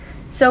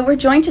So we're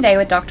joined today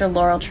with Dr.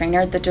 Laurel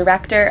Trainer, the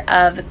director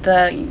of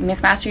the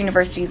McMaster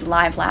University's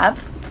Live Lab.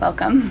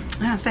 Welcome.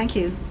 Thank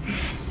you.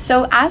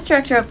 So as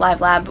director of Live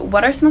Lab,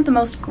 what are some of the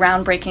most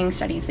groundbreaking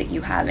studies that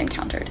you have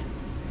encountered?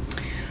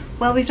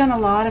 Well, we've done a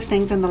lot of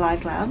things in the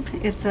Live Lab.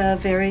 It's a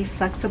very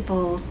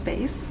flexible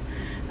space.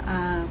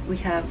 We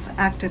have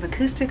active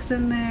acoustics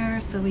in there,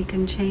 so we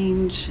can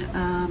change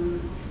in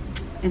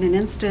an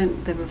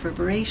instant the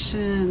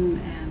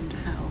reverberation and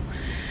how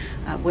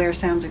where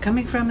sounds are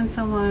coming from and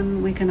so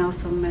on. We can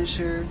also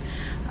measure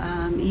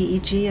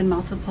EEG in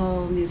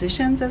multiple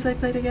musicians as they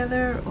play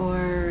together,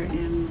 or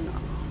in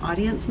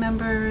audience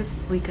members.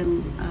 We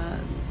can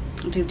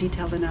do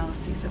detailed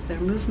analyses of their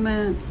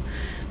movements,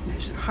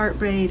 measure heart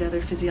rate, other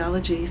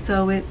physiology.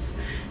 So it's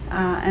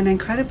an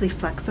incredibly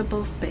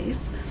flexible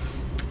space.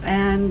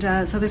 And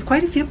so there's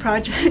quite a few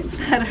projects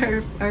that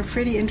are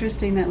pretty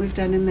interesting that we've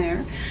done in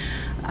there.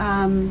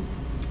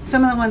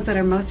 Some of the ones that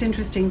are most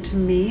interesting to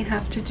me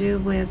have to do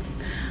with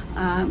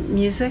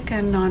music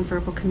and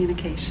nonverbal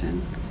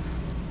communication.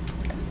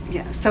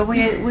 Yeah, so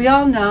we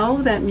all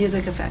know that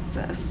music affects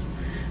us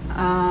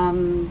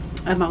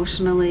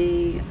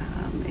emotionally.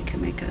 It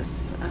can make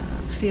us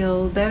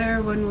feel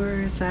better when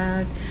we're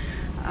sad,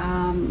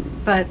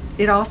 but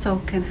it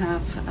also can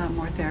have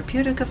more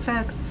therapeutic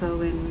effects.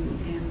 So in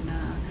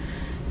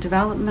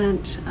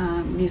development,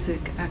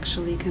 music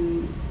actually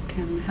can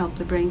help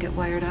the brain get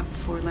wired up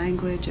for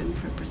language and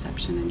for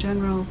perception in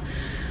general.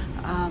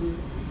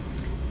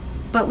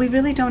 But we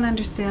really don't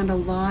understand a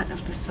lot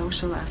of the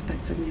social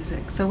aspects of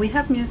music. So we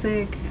have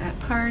music at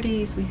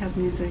parties, we have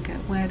music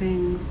at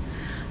weddings,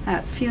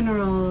 at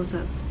funerals,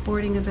 at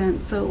sporting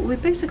events. So we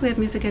basically have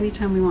music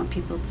anytime we want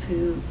people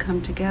to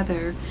come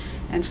together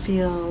and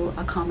feel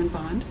a common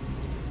bond.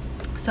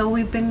 So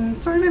we've been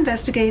sort of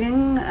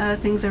investigating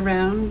things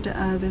around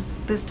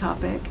this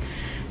topic.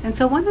 And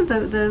so one of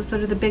the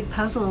sort of the big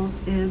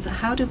puzzles is,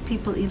 how do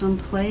people even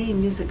play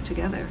music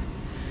together?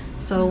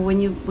 So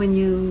when you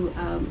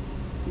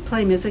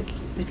play music,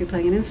 if you're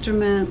playing an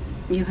instrument,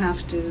 you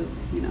have to,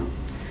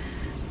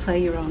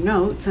 play your own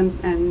notes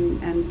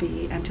and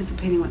be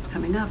anticipating what's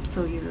coming up,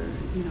 so your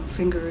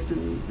fingers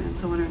and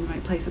so on are in the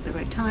right place at the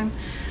right time.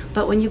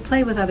 But when you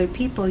play with other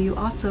people, you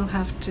also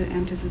have to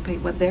anticipate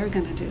what they're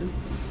going to do.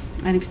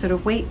 And if you sort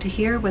of wait to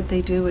hear what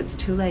they do, it's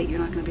too late. You're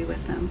not going to be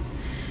with them.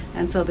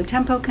 And so the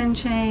tempo can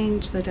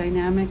change, the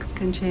dynamics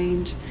can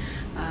change,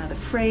 the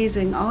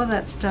phrasing, all of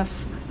that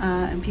stuff,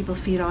 and people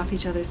feed off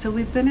each other. So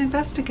we've been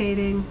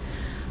investigating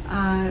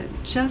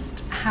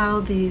just how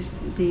these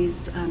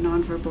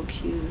nonverbal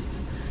cues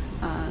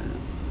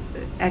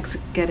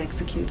get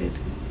executed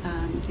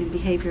in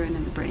behavior and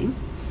in the brain.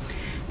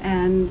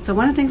 And so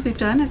one of the things we've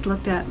done is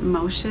looked at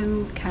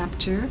motion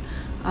capture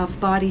of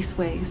body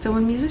sway. So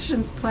when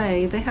musicians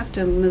play, they have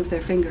to move their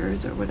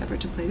fingers or whatever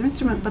to play their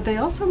instrument, but they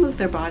also move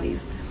their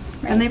bodies.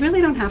 Right. And they really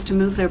don't have to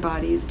move their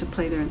bodies to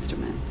play their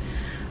instrument.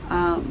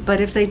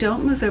 But if they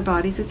don't move their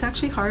bodies, it's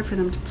actually hard for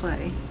them to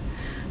play.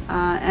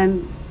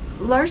 And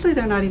largely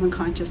they're not even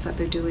conscious that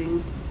they're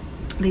doing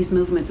these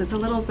movements. It's a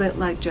little bit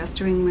like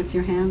gesturing with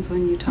your hands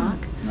when you talk.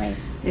 Right.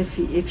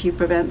 If you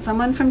prevent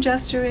someone from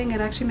gesturing,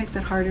 it actually makes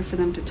it harder for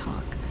them to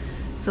talk.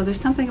 So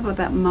there's something about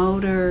that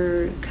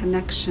motor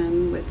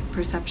connection with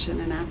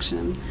perception and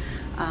action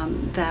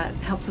that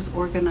helps us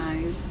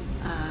organize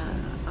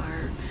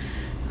our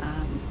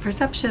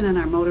perception and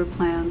our motor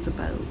plans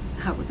about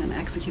how we're going to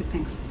execute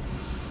things.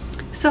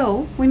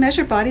 So we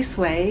measure body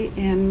sway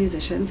in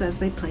musicians as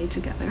they play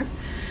together,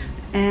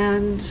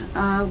 and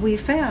we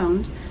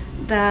found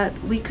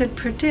that we could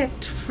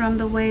predict from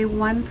the way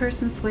one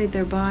person swayed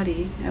their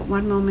body at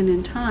one moment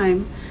in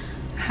time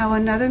how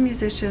another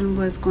musician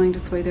was going to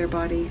sway their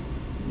body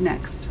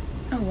next.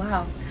 Oh,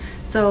 wow.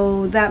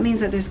 So that means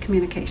that there's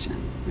communication.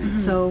 Right? Mm-hmm.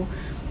 So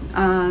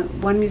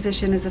one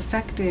musician is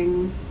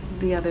affecting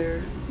the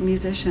other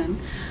musician,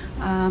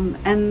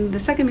 and the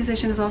second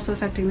musician is also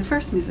affecting the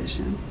first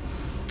musician.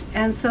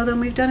 And so then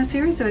we've done a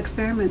series of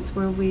experiments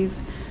where we've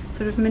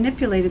sort of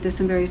manipulated this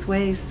in various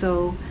ways.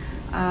 So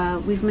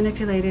we've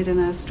manipulated in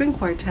a string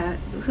quartet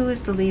who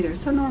is the leader.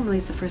 So normally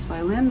it's the first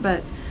violin,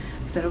 but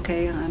we said,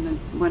 okay, on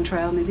one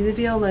trial, maybe the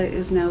viola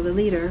is now the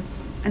leader.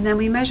 And then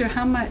we measure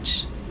how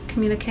much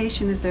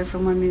communication is there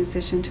from one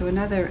musician to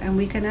another, and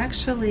we can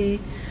actually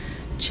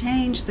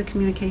change the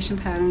communication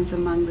patterns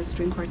among the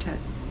string quartet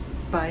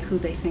by who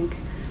they think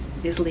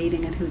is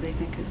leading and who they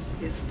think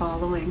is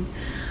following.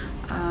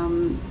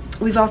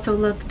 We've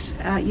also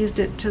used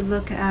it to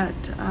look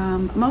at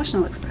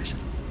emotional expression.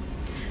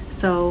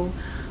 So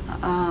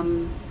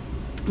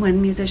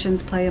when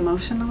musicians play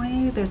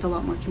emotionally, there's a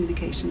lot more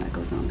communication that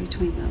goes on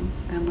between them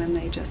than when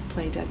they just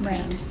play deadpan.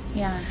 Right.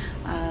 Yeah.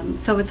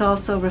 So it's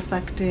also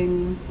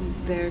reflecting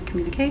their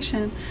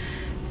communication.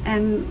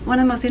 And one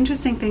of the most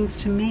interesting things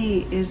to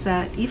me is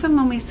that even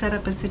when we set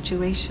up a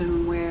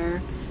situation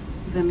where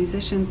the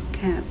musicians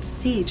can't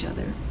see each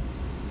other,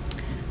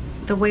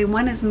 the way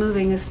one is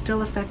moving is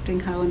still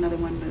affecting how another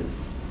one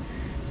moves.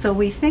 So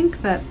we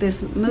think that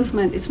this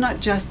movement, it's not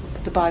just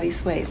the body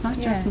sway, it's not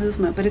just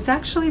movement, but it's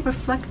actually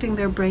reflecting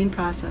their brain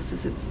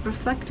processes. It's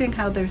reflecting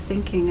how they're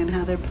thinking and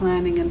how they're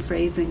planning and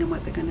phrasing and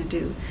what they're going to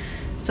do.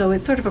 So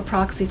it's sort of a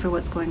proxy for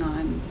what's going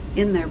on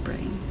in their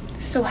brain.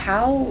 So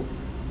how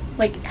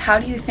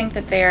do you think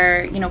that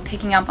they're,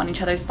 picking up on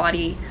each other's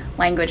body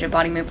language and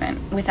body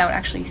movement without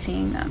actually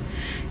seeing them?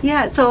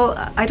 Yeah, so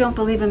I don't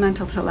believe in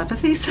mental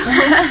telepathy, so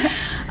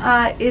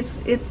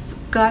it's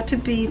got to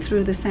be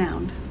through the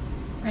sound.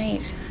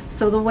 Right.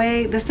 So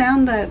the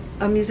sound that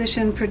a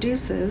musician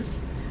produces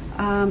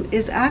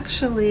is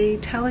actually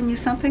telling you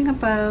something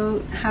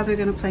about how they're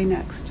going to play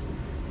next.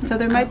 So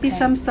there might be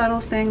some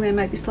subtle thing, they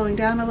might be slowing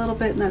down a little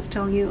bit, and that's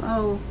telling you,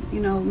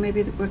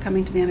 maybe we're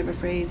coming to the end of a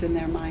phrase in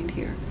their mind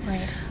here.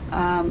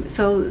 Right.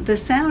 So the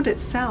sound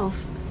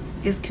itself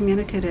is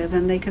communicative,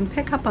 and they can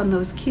pick up on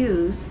those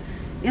cues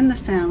in the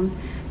sound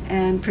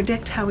and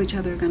predict how each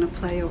other are going to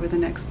play over the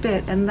next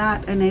bit, and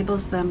that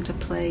enables them to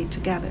play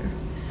together.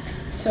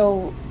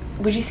 So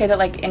would you say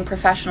that in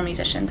professional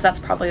musicians, that's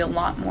probably a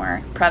lot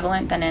more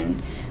prevalent than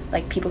in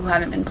people who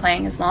haven't been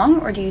playing as long?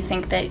 Or do you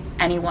think that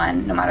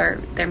anyone, no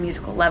matter their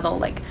musical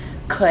level,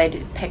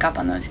 could pick up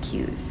on those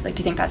cues? Do you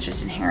think that's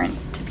just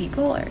inherent to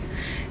people? Or?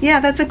 Yeah,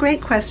 that's a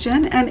great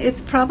question, and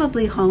it's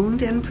probably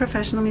honed in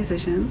professional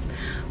musicians,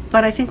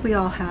 but I think we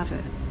all have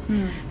it.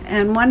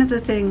 And one of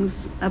the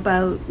things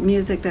about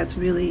music that's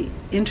really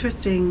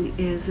interesting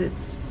is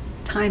its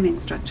timing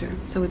structure,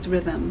 so it's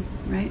rhythm,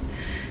 right?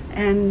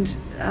 And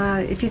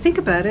if you think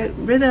about it,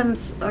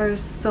 rhythms are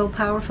so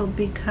powerful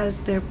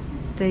because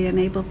they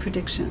enable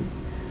prediction.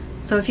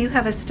 So if you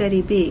have a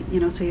steady beat,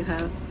 so you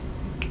have,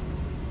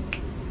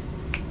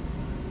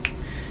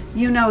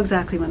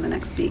 exactly when the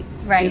next beat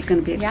is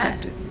going to be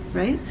expected,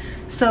 right?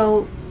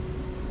 So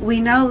we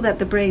know that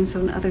the brain, so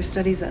in other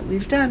studies that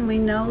we've done, we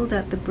know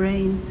that the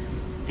brain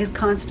is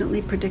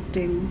constantly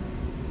predicting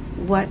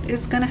what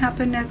is going to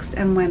happen next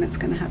and when it's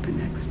going to happen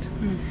next.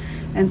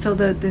 And so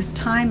this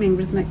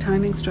rhythmic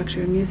timing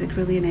structure in music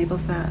really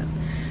enables that.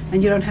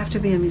 And you don't have to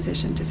be a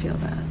musician to feel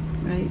that,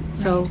 right?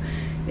 So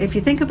if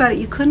you think about it,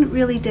 you couldn't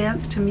really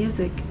dance to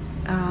music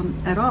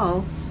at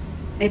all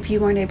if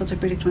you weren't able to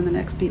predict when the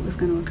next beat was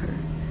going to occur.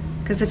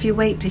 Because if you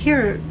wait to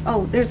hear,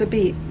 there's a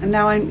beat, and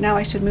now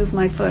I should move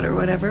my foot or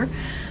whatever,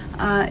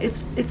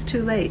 it's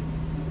too late.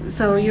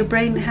 So your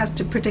brain has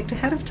to predict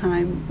ahead of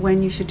time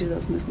when you should do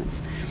those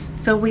movements.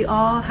 So we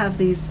all have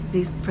these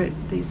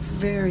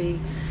very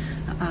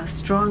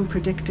strong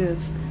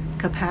predictive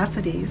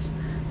capacities,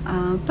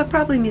 but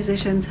probably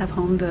musicians have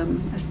honed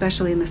them,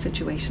 especially in the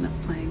situation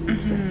of playing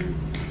music.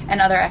 And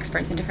other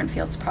experts in different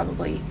fields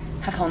probably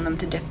have honed them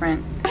to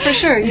different... For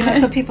sure,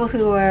 so people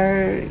who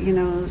are,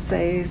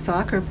 say,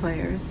 soccer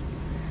players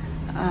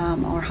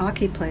or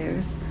hockey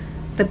players,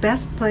 the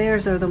best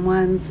players are the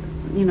ones,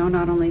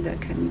 not only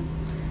that can,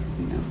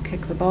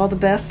 kick the ball the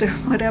best or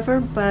whatever,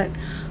 but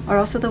are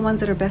also the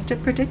ones that are best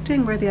at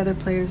predicting where the other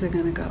players are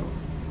going to go.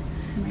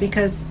 Right.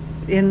 Because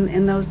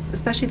in those,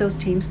 especially those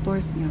team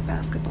sports,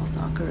 basketball,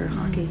 soccer, or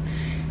hockey,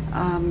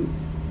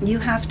 you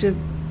have to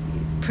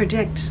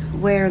predict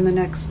where in the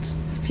next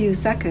few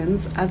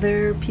seconds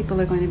other people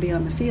are going to be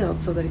on the field,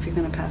 so that if you're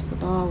going to pass the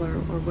ball or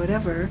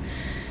whatever,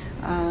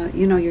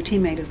 your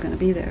teammate is going to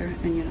be there,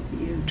 and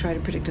you try to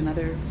predict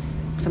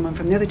someone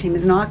from the other team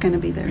is not going to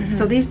be there.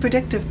 So these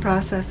predictive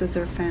processes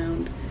are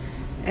found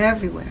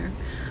everywhere,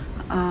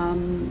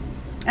 and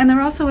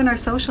they're also in our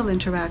social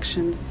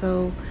interactions.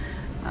 So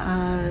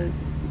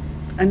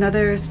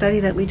another study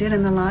that we did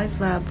in the Live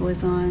Lab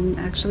was on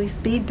actually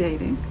speed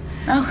dating.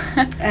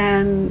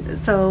 And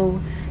so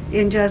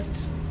in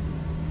just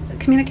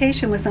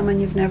communication with someone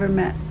you've never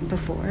met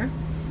before,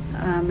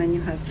 and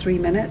you have 3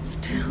 minutes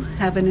to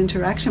have an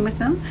interaction with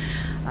them,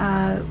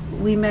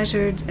 we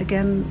measured,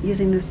 again,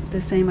 using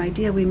the same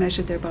idea, we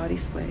measured their body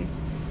sway.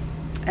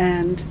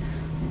 And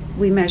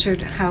we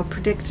measured how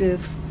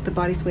predictive the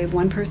body sway of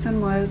one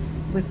person was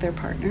with their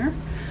partner,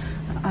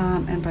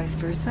 and vice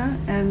versa.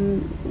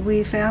 And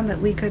we found that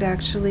we could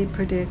actually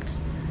predict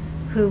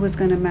who was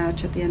going to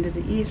match at the end of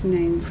the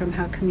evening from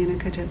how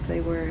communicative they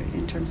were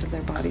in terms of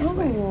their body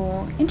sway.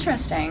 Oh,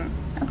 interesting.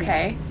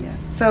 Okay. Yeah.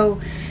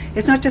 So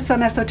it's not just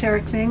some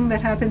esoteric thing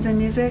that happens in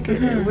music.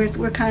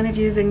 We're kind of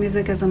using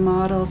music as a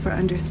model for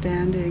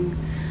understanding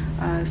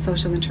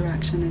social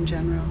interaction in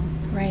general.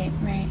 Right.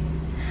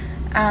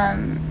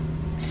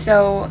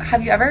 So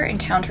have you ever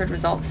encountered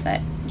results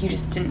that you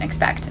just didn't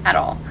expect at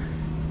all?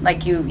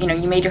 You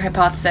made your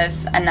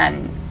hypothesis and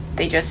then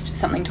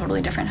something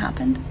totally different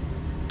happened?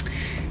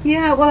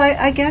 Yeah, well,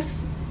 I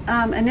guess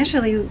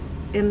initially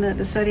in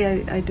the study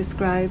I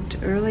described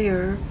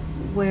earlier,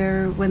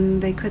 where when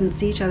they couldn't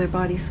see each other,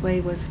 body sway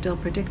was still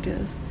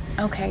predictive.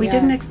 Okay. We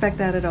didn't expect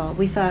that at all.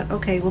 We thought,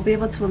 okay, we'll be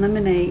able to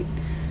eliminate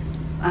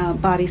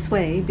body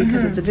sway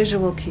because it's a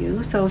visual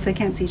cue. So if they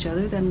can't see each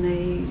other, then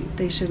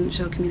they shouldn't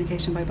show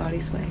communication by body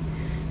sway.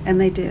 And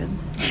they did.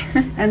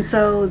 And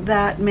so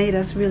that made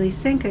us really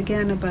think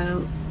again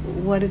about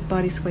what is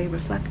body sway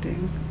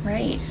reflecting.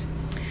 Right.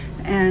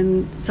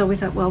 And so we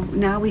thought, well,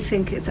 now we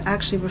think it's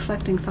actually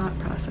reflecting thought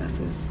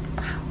processes.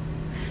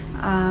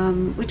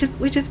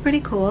 Which is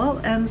pretty cool.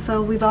 And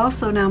so we've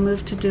also now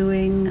moved to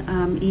doing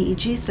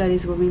EEG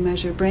studies where we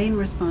measure brain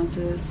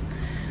responses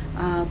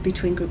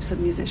between groups of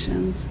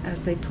musicians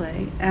as they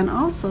play, and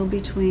also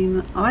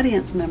between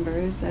audience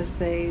members as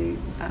they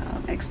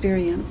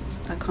experience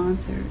a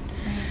concert.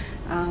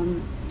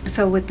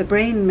 So with the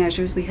brain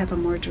measures, we have a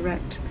more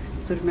direct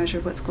sort of measure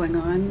of what's going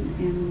on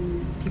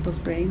in people's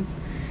brains.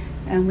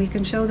 And we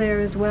can show there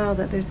as well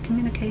that there's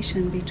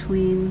communication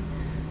between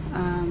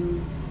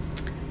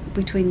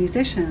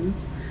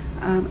musicians,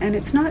 and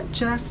it's not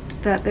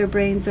just that their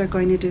brains are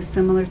going to do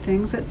similar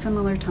things at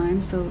similar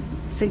times, so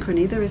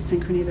synchrony, there is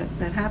synchrony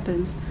that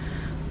happens,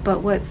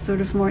 but what's sort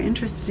of more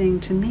interesting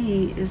to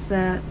me is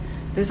that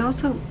there's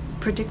also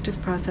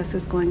predictive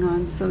processes going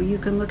on. So you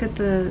can look at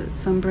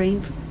some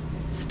brain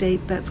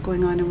state that's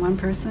going on in one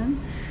person,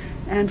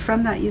 and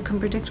from that you can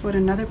predict what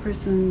another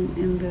person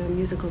in the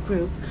musical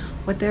group,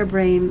 what their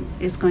brain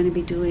is going to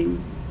be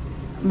doing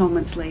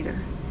moments later.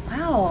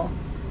 Wow.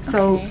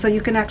 So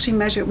you can actually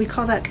measure, we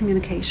call that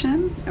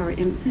communication, or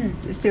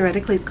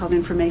theoretically it's called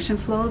information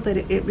flow, but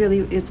it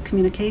really is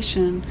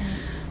communication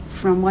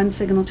from one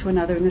signal to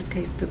another, in this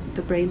case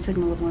the brain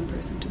signal of one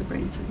person to the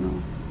brain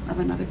signal of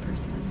another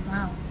person.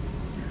 Wow,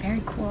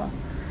 very cool.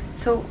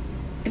 So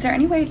is there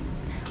any way,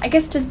 I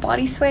guess, does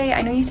body sway,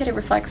 I know you said it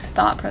reflects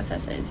thought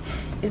processes,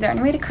 is there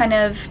any way to kind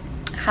of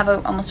have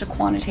almost a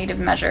quantitative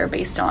measure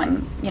based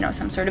on,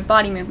 some sort of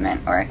body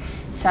movement or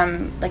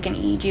some, like an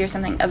EEG or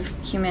something of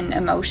human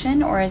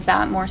emotion, or is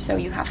that more so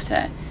you have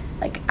to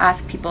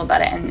ask people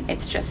about it and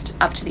it's just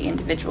up to the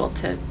individual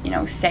to,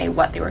 say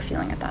what they were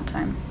feeling at that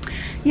time?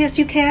 Yes,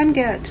 you can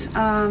get,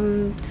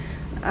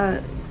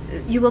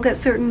 you will get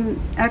certain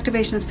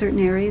activation of certain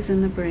areas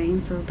in the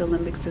brain, so the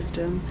limbic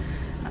system,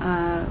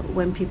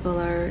 when people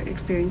are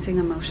experiencing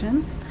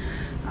emotions.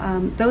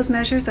 Those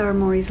measures are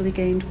more easily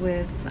gained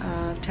with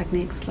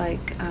techniques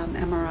like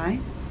MRI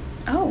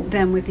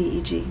than with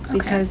EEG,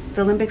 because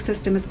the limbic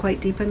system is quite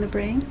deep in the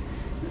brain,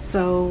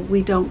 so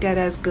we don't get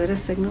as good a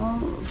signal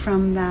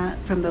from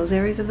those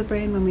areas of the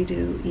brain when we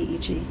do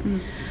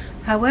EEG.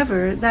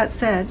 However, that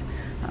said,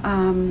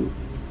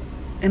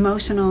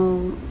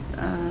 emotional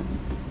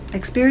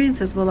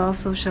experiences will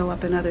also show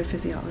up in other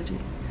physiology.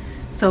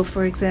 So,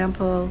 for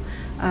example,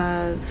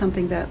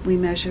 something that we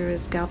measure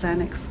is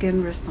galvanic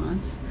skin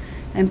response.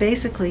 And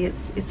basically,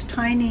 it's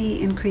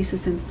tiny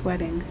increases in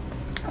sweating.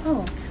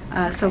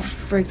 So,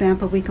 for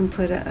example, we can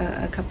put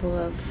a couple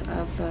of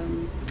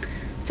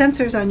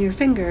sensors on your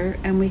finger,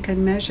 and we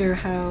can measure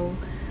how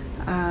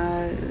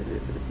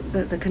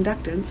the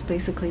conductance,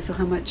 basically, so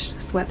how much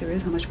sweat there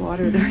is, how much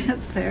water there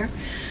is there,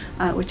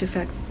 which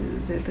affects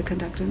the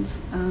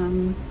conductance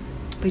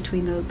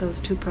between those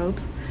two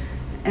probes.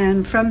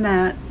 And from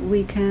that,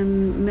 we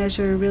can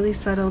measure really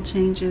subtle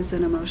changes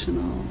in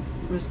emotional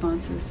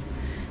responses.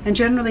 And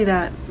generally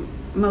that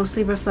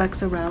mostly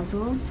reflects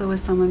arousal. So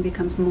as someone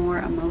becomes more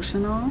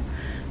emotional,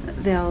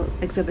 they'll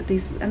exhibit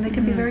these, and they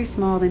can be very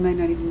small. They might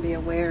not even be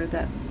aware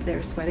that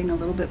they're sweating a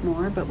little bit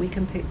more, but we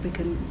can pick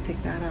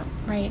that up.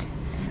 Right.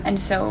 Yeah. And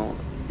so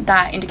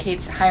that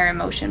indicates higher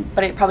emotion,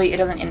 but it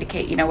doesn't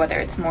indicate, whether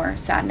it's more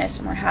sadness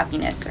or more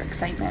happiness or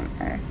excitement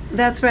or...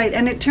 That's right.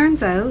 And it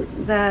turns out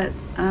that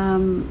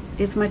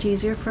it's much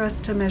easier for us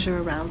to measure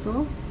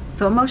arousal.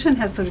 So emotion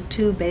has sort of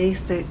two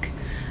basic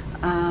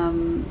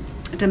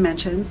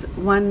dimensions.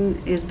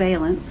 One is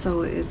valence,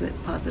 so is it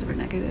positive or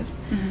negative?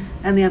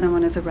 And the other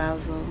one is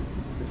arousal.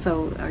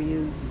 So are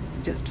you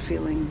just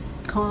feeling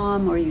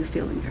calm, or are you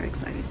feeling very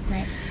excited?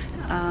 Right.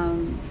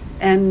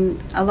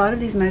 And a lot of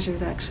these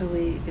measures,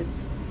 actually,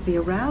 it's the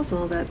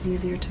arousal that's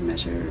easier to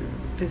measure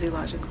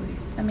physiologically.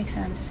 That makes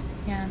sense,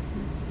 yeah.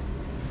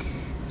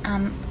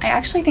 I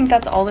actually think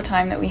that's all the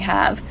time that we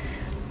have,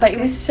 but it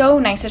was so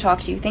nice to talk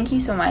to you. Thank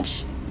you so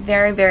much.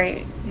 Very,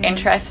 very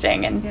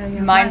interesting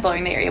and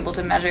mind-blowing that you're able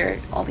to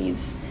measure all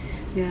these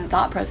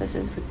thought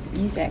processes with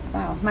music.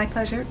 Wow. My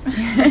pleasure.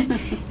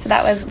 So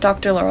that was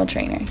Dr. Laurel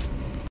Traynor.